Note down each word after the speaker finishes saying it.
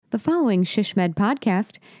The following ShishMed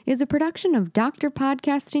podcast is a production of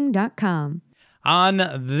drpodcasting.com.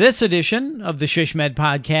 On this edition of the ShishMed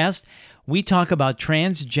podcast, we talk about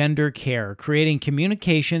transgender care, creating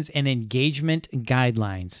communications and engagement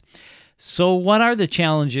guidelines. So what are the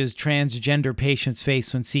challenges transgender patients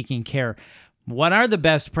face when seeking care? What are the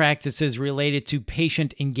best practices related to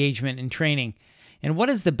patient engagement and training? And what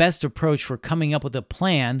is the best approach for coming up with a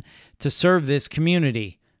plan to serve this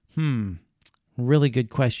community? Really good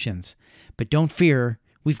questions. But don't fear,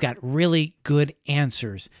 we've got really good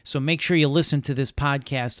answers. So make sure you listen to this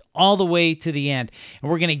podcast all the way to the end. And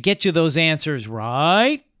we're going to get you those answers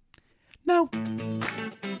right now.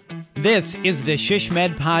 This is the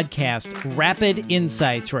ShishMed Podcast, rapid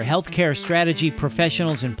insights for healthcare strategy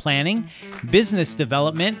professionals in planning, business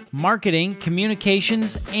development, marketing,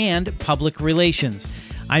 communications, and public relations.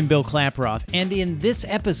 I'm Bill Klaproth, and in this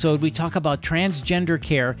episode, we talk about transgender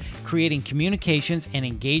care, creating communications and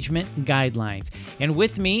engagement guidelines. And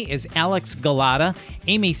with me is Alex Galata,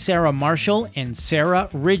 Amy Sarah Marshall, and Sarah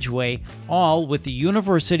Ridgway, all with the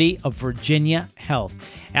University of Virginia Health.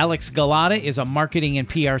 Alex Galata is a marketing and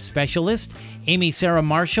PR specialist. Amy Sarah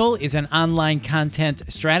Marshall is an online content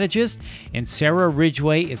strategist, and Sarah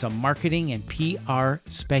Ridgway is a marketing and PR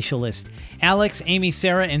specialist. Alex, Amy,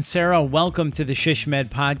 Sarah, and Sarah, welcome to the ShishMed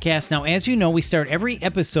Podcast. Now, as you know, we start every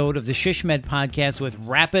episode of the ShishMed Podcast with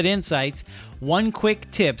rapid insights, one quick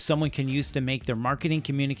tip someone can use to make their marketing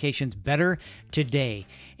communications better today.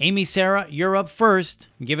 Amy, Sarah, you're up first.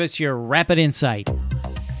 Give us your rapid insight.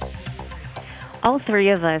 All three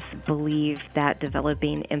of us believe that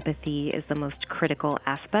developing empathy is the most critical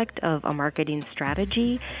aspect of a marketing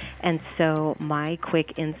strategy. And so my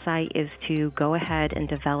quick insight is to go ahead and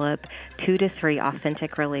develop 2 to 3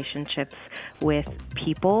 authentic relationships with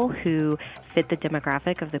people who fit the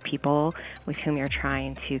demographic of the people with whom you're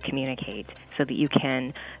trying to communicate, so that you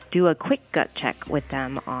can do a quick gut check with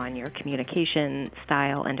them on your communication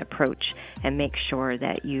style and approach and make sure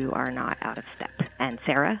that you are not out of step. And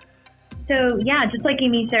Sarah? So yeah, just like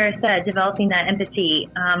Amy Sarah said, developing that empathy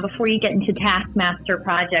before you get into taskmaster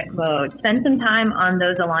project mode. Spend some time on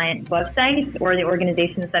those alliance websites or the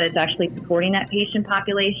organizations that is actually supporting that patient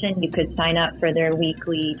population. You could sign up for their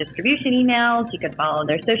weekly distribution emails. You could follow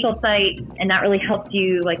their social site, and that really helps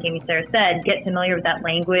you, like Amy Sarah said, get familiar with that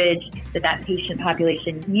language that that patient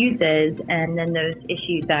population uses, and then those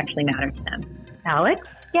issues actually matter to them. Alex?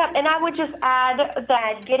 Yeah, and I would just add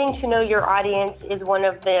that getting to know your audience is one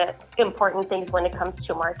of the important things when it comes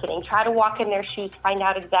to marketing. Try to walk in their shoes, find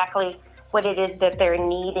out exactly what it is that they're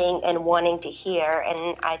needing and wanting to hear,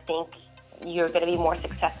 and I think you're going to be more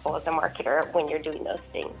successful as a marketer when you're doing those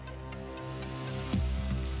things.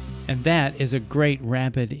 And that is a great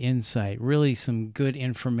rapid insight. Really some good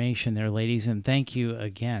information there, ladies, and thank you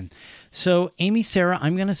again. So, Amy, Sarah,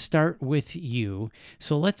 I'm going to start with you.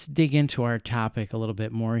 So let's dig into our topic a little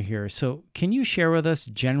bit more here. So can you share with us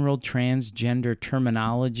general transgender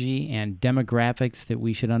terminology and demographics that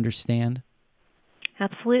we should understand?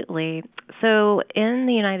 Absolutely. So in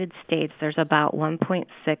the United States, there's about 1.6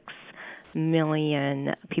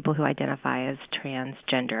 million people who identify as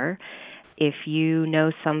transgender. If you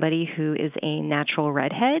know somebody who is a natural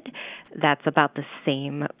redhead, that's about the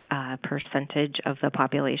same percentage of the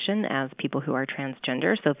population as people who are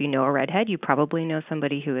transgender. So if you know a redhead, you probably know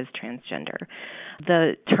somebody who is transgender.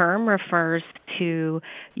 The term refers to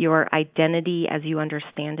your identity as you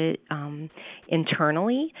understand it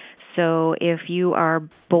internally. So if you are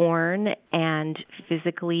born and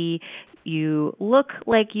physically you look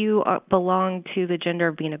like you belong to the gender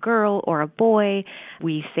of being a girl or a boy,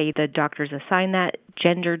 we say the doctors assign that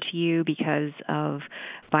gender to you because of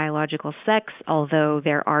biological sex, although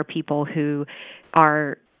there are people who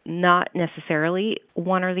are not necessarily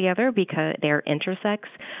one or the other because they're intersex.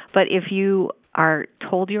 But if you are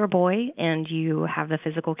told you're a boy and you have the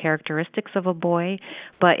physical characteristics of a boy,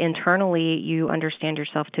 but internally you understand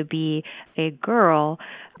yourself to be a girl,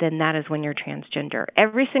 then that is when you're transgender.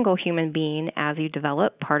 Every single human being, as you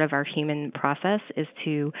develop, part of our human process is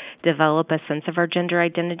to develop a sense of our gender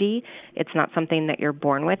identity. It's not something that you're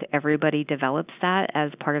born with. Everybody develops that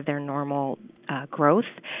as part of their normal growth.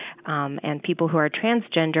 And people who are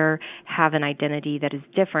transgender have an identity that is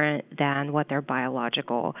different than what their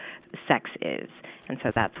biological sex is. And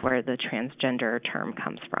so that's where the transgender term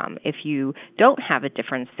comes from. If you don't have a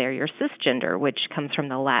difference there, you're cisgender, which comes from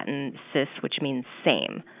the Latin cis, which means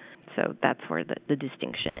same. So that's where the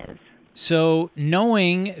distinction is. So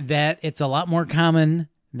knowing that it's a lot more common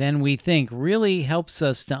than we think really helps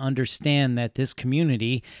us to understand that this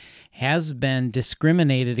community has been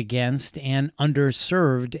discriminated against and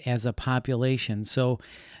underserved as a population. So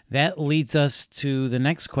That leads us to the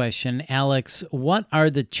next question. Alex, what are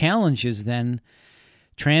the challenges then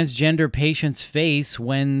transgender patients face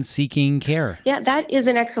when seeking care? Yeah, that is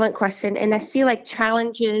an excellent question. And I feel like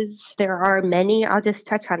challenges, there are many. I'll just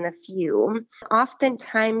touch on a few.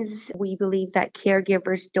 Oftentimes, we believe that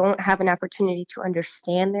caregivers don't have an opportunity to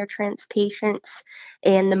understand their trans patients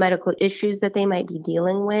and the medical issues that they might be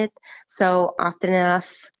dealing with. So often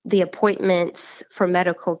enough, the appointments for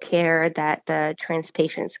medical care that the trans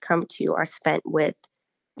patients come to are spent with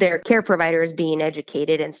their care providers being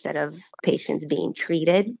educated instead of patients being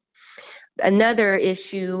treated. Another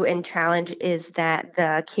issue and challenge is that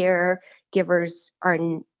the caregivers are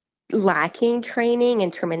lacking training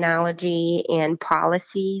and terminology and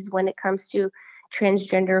policies when it comes to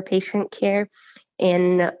transgender patient care.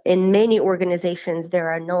 In many organizations, there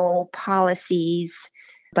are no policies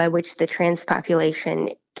by which the trans population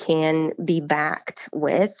can be backed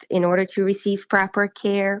with in order to receive proper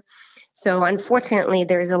care. So unfortunately,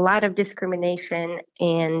 there's a lot of discrimination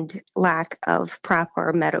and lack of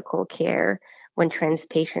proper medical care when trans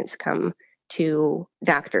patients come to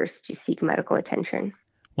doctors to seek medical attention.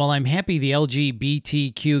 Well, I'm happy the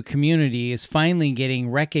LGBTQ community is finally getting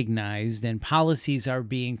recognized and policies are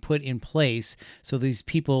being put in place so these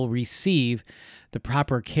people receive the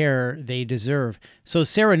proper care they deserve. So,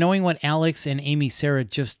 Sarah, knowing what Alex and Amy Sarah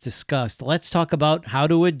just discussed, let's talk about how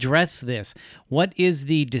to address this. What is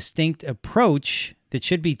the distinct approach that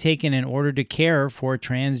should be taken in order to care for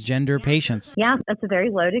transgender patients? Yeah, that's a very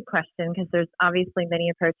loaded question because there's obviously many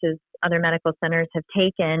approaches other medical centers have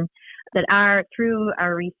taken that through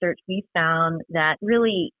our research, we found that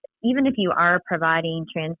really, even if you are providing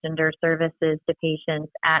transgender services to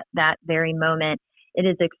patients at that very moment, it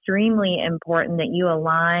is extremely important that you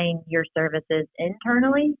align your services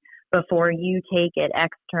internally before you take it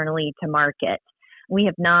externally to market. We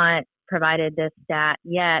have not provided this stat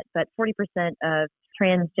yet, but 40% of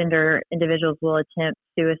transgender individuals will attempt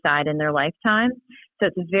suicide in their lifetime. So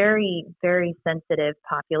it's a very, very sensitive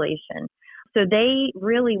population. So they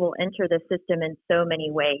really will enter the system in so many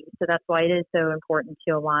ways. So that's why it is so important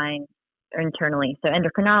to align internally. So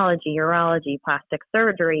endocrinology, urology, plastic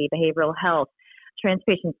surgery, behavioral health, trans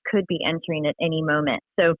patients could be entering at any moment.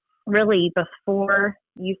 So really, before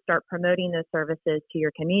you start promoting those services to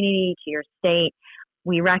your community, to your state,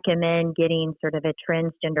 we recommend getting sort of a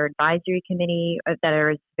transgender advisory committee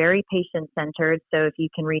that is very patient-centered. So if you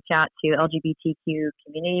can reach out to LGBTQ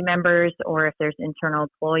community members, or if there's internal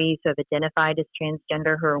employees who have identified as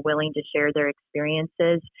transgender who are willing to share their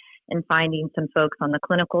experiences, and finding some folks on the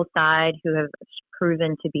clinical side who have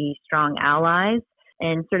proven to be strong allies,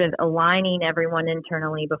 and sort of aligning everyone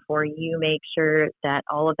internally before you make sure that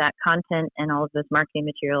all of that content and all of those marketing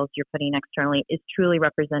materials you're putting externally is truly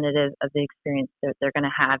representative of the experience that they're going to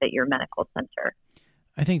have at your medical center.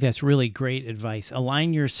 I think that's really great advice.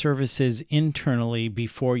 Align your services internally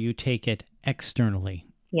before you take it externally.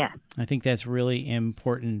 Yes. I think that's really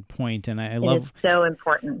important point, and it is so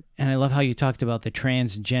important. And I love how you talked about the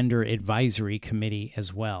Transgender Advisory Committee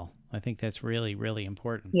as well. I think that's really, really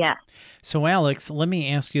important. Yeah. So, Alex, let me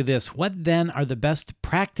ask you this. What then are the best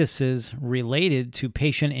practices related to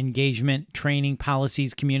patient engagement, training,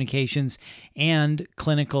 policies, communications, and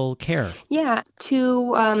clinical care? Yeah,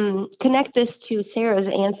 to connect this to Sarah's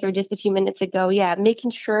answer just a few minutes ago,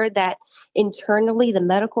 making sure that internally the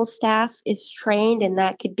medical staff is trained, and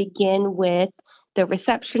that could begin with the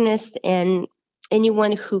receptionist and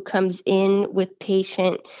anyone who comes in with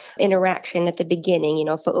patient interaction at the beginning.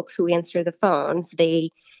 Folks who answer the phones,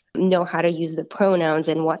 they know how to use the pronouns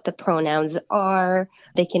and what the pronouns are.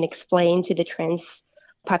 They can explain to the trans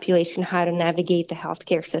population how to navigate the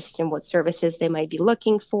healthcare system, what services they might be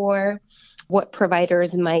looking for, what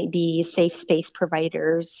providers might be safe space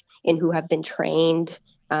providers and who have been trained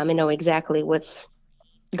and know exactly what's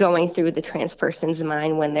going through the trans person's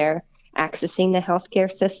mind when they're accessing the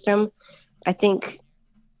healthcare system. I think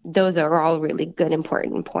those are all really good,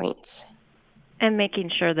 important points. And making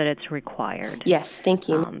sure that it's required. Yes, thank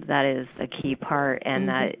you. That is a key part, and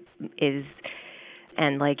that is,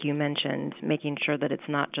 and like you mentioned, making sure that it's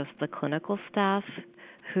not just the clinical staff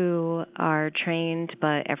who are trained,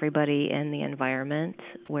 but everybody in the environment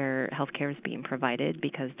where healthcare is being provided,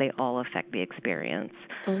 because they all affect the experience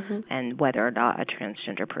and whether or not a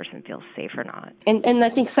transgender person feels safe or not. And I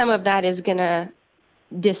think some of that is going to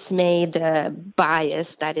dismay the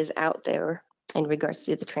bias that is out there in regards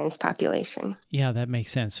to the trans population. Yeah, that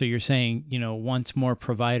makes sense. So you're saying, once more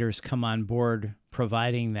providers come on board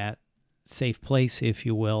providing that safe place, if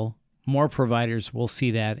you will, more providers will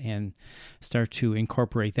see that and start to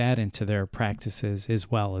incorporate that into their practices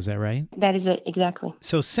as well. Is that right? That is it, exactly.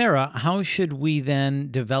 So, Sarah, how should we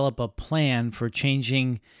then develop a plan for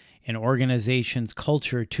changing an organization's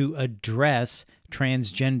culture to address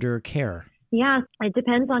transgender care? Yeah, it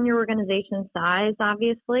depends on your organization's size,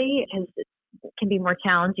 obviously, because it can be more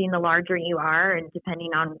challenging the larger you are, and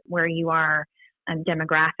depending on where you are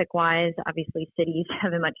demographic-wise. Obviously, cities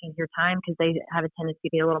have a much easier time because they have a tendency to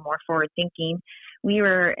be a little more forward-thinking. We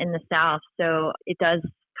were in the South, so it does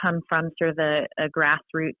come from sort of a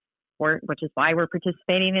grassroots sport, which is why we're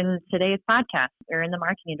participating in today's podcast. We're in the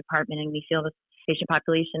marketing department, and we feel this patient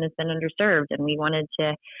population has been underserved, and we wanted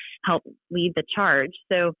to help lead the charge.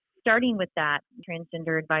 So starting with that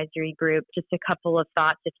transgender advisory group, just a couple of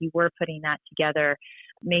thoughts if you were putting that together,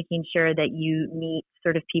 making sure that you meet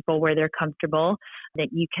sort of people where they're comfortable, that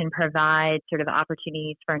you can provide sort of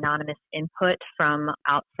opportunities for anonymous input from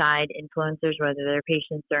outside influencers, whether they're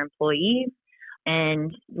patients or employees.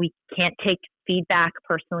 And we can't take feedback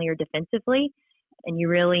personally or defensively. And you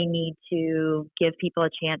really need to give people a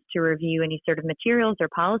chance to review any sort of materials or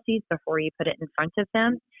policies before you put it in front of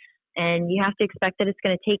them. And you have to expect that it's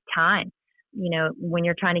going to take time. You know, when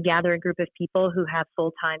you're trying to gather a group of people who have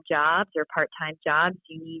full-time jobs or part-time jobs,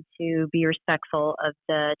 you need to be respectful of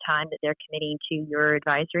the time that they're committing to your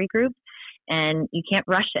advisory group. And you can't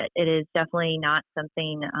rush it. It is definitely not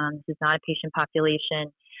something, this is not a patient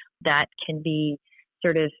population that can be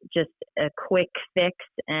sort of just a quick fix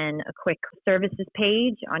and a quick services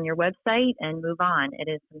page on your website and move on. It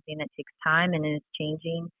is something that takes time and is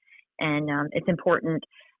changing. And it's important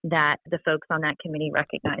that the folks on that committee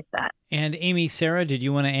recognize that. And Amy, Sarah, did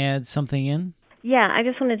you want to add something in? Yeah, I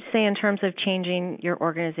just wanted to say in terms of changing your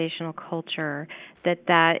organizational culture,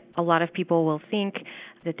 that a lot of people will think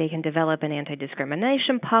that they can develop an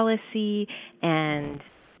anti-discrimination policy,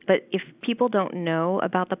 but if people don't know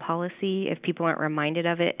about the policy, if people aren't reminded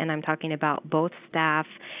of it, and I'm talking about both staff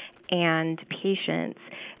and patients,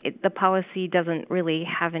 the policy doesn't really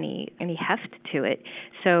have any heft to it.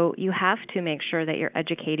 So you have to make sure that you're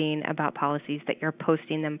educating about policies, that you're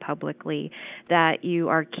posting them publicly, that you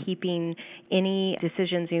are keeping any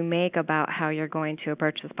decisions you make about how you're going to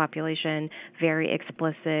approach this population very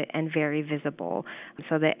explicit and very visible,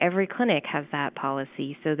 so that every clinic has that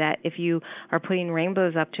policy, so that if you are putting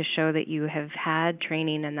rainbows up to show that you have had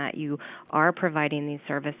training and that you are providing these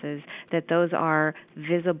services, that those are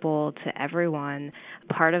visible to everyone.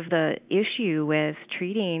 Part of the issue with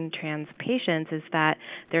treating trans patients is that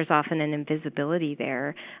there's often an invisibility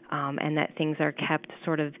there, and that things are kept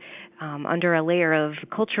sort of under a layer of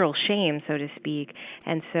cultural shame, so to speak.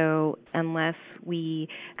 And so unless we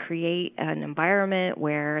create an environment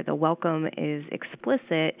where the welcome is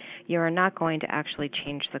explicit, you are not going to actually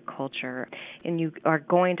change the culture. And you are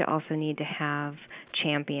going to also need to have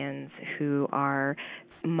champions who are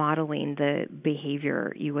modeling the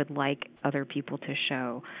behavior you would like other people to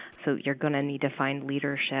show. So you're going to need to find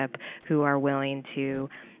leadership who are willing to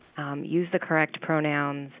use the correct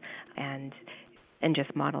pronouns and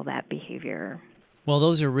just model that behavior. Well,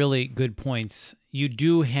 those are really good points. You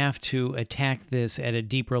do have to attack this at a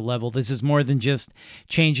deeper level. This is more than just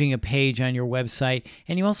changing a page on your website.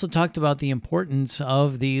 And you also talked about the importance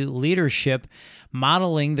of the leadership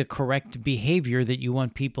modeling the correct behavior that you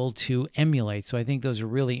want people to emulate. So I think those are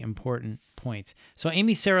really important points. So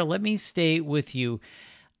Amy, Sarah, let me stay with you.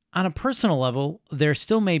 On a personal level, there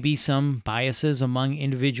still may be some biases among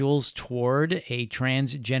individuals toward a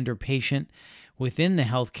transgender patient within the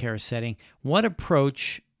healthcare setting. What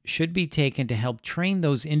approach should be taken to help train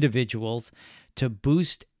those individuals to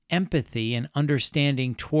boost empathy and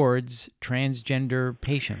understanding towards transgender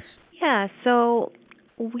patients? Yeah, so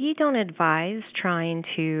we don't advise trying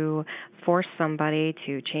to force somebody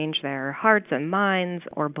to change their hearts and minds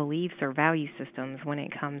or beliefs or value systems when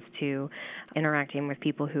it comes to interacting with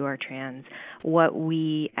people who are trans. What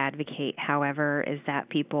we advocate, however, is that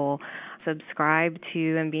people subscribe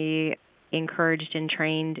to and be encouraged and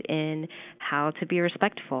trained in how to be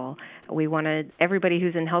respectful. We wanted everybody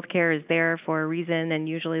who's in healthcare is there for a reason, and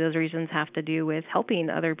usually those reasons have to do with helping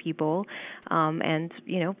other people and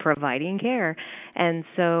providing care. And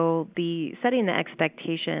so setting the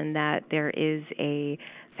expectation that there is a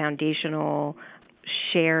foundational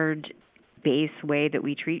shared base way that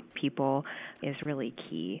we treat people is really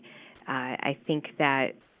key. I think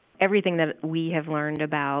that everything that we have learned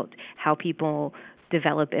about how people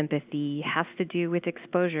develop empathy has to do with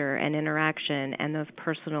exposure and interaction and those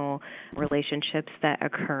personal relationships that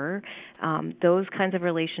occur. Those kinds of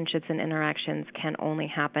relationships and interactions can only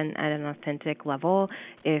happen at an authentic level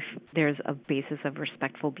if there's a basis of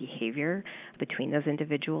respectful behavior between those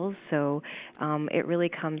individuals. So it really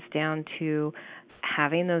comes down to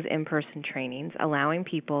having those in-person trainings, allowing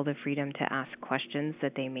people the freedom to ask questions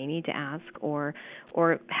that they may need to ask, or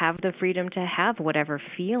have the freedom to have whatever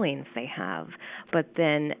feelings they have, but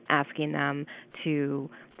then asking them to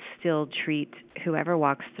still treat whoever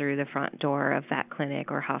walks through the front door of that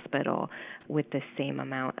clinic or hospital with the same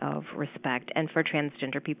amount of respect. And for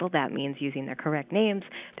transgender people, that means using their correct names,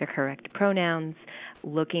 their correct pronouns,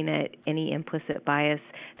 looking at any implicit bias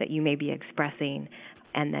that you may be expressing,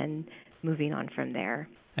 and then moving on from there.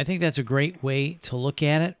 I think that's a great way to look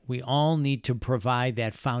at it. We all need to provide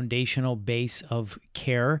that foundational base of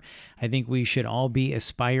care. I think we should all be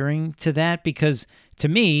aspiring to that because, to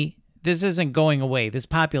me, this isn't going away. This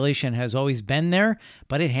population has always been there,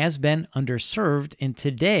 but it has been underserved. And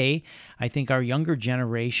today, I think our younger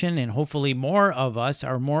generation, and hopefully more of us,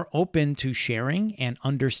 are more open to sharing and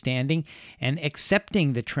understanding and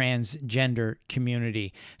accepting the transgender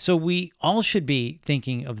community. So we all should be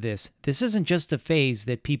thinking of this. This isn't just a phase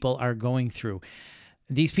that people are going through.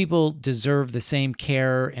 These people deserve the same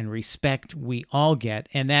care and respect we all get.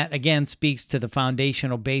 And that, again, speaks to the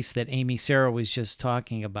foundational base that Amy Sarah was just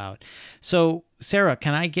talking about. So, Sarah,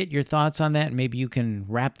 can I get your thoughts on that? Maybe you can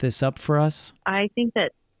wrap this up for us. I think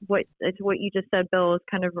that what you just said, Bill, is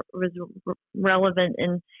kind of relevant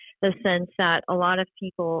in the sense that a lot of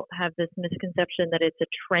people have this misconception that it's a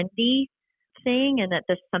trendy thing and that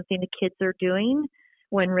this is something the kids are doing,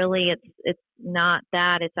 when really it's not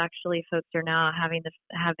that. It's actually folks are now having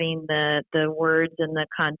the words and the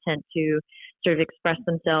content to sort of express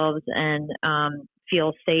themselves and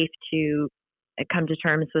feel safe to come to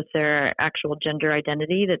terms with their actual gender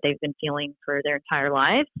identity that they've been feeling for their entire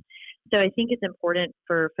lives. So I think it's important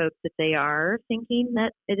for folks, if they are thinking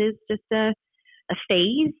that it is just a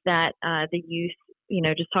phase, that the youth,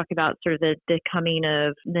 just talk about sort of the coming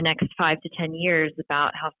of the next 5 to 10 years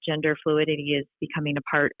about how gender fluidity is becoming a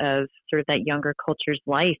part of sort of that younger culture's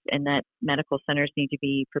life, and that medical centers need to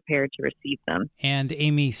be prepared to receive them. And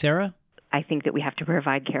Amy Sarah? I think that we have to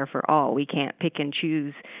provide care for all. We can't pick and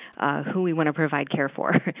choose who we want to provide care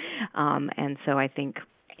for. And so I think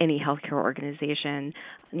any healthcare organization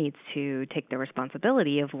needs to take the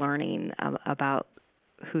responsibility of learning about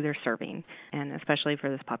who they're serving, and especially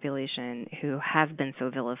for this population who have been so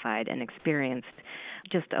vilified and experienced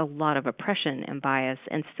just a lot of oppression and bias,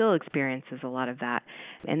 and still experiences a lot of that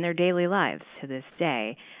in their daily lives to this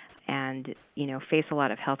day, and face a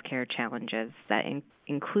lot of healthcare challenges that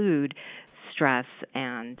include stress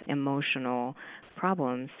and emotional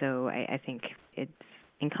problems. So I think it's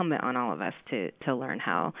incumbent on all of us to learn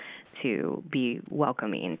how to be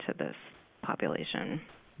welcoming to this population.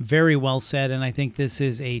 Very well said, and I think this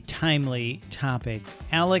is a timely topic.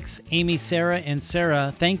 Alex, Amy, Sarah, and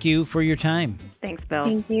Sarah, thank you for your time. Thanks, Bill.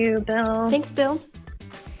 Thank you, Bill. Thanks, Bill.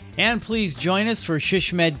 And please join us for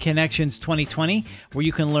SHSMD Connections 2020, where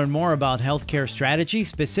you can learn more about healthcare strategy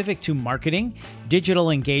specific to marketing, digital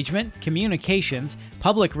engagement, communications,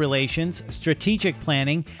 public relations, strategic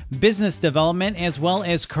planning, business development, as well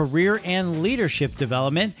as career and leadership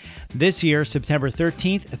development this year, September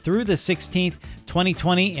 13th through the 16th,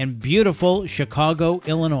 2020 in beautiful Chicago,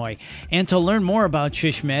 Illinois. And to learn more about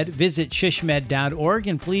SHSMD, visit shsmed.org,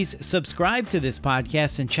 and please subscribe to this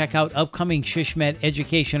podcast and check out upcoming SHSMD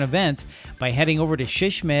education events by heading over to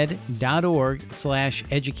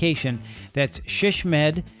shsmed.org/education. That's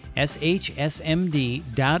SHSMD,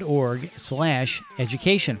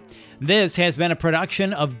 shsmd.org/education. This has been a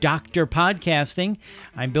production of Dr. Podcasting.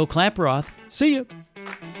 I'm Bill Klaproth. See you.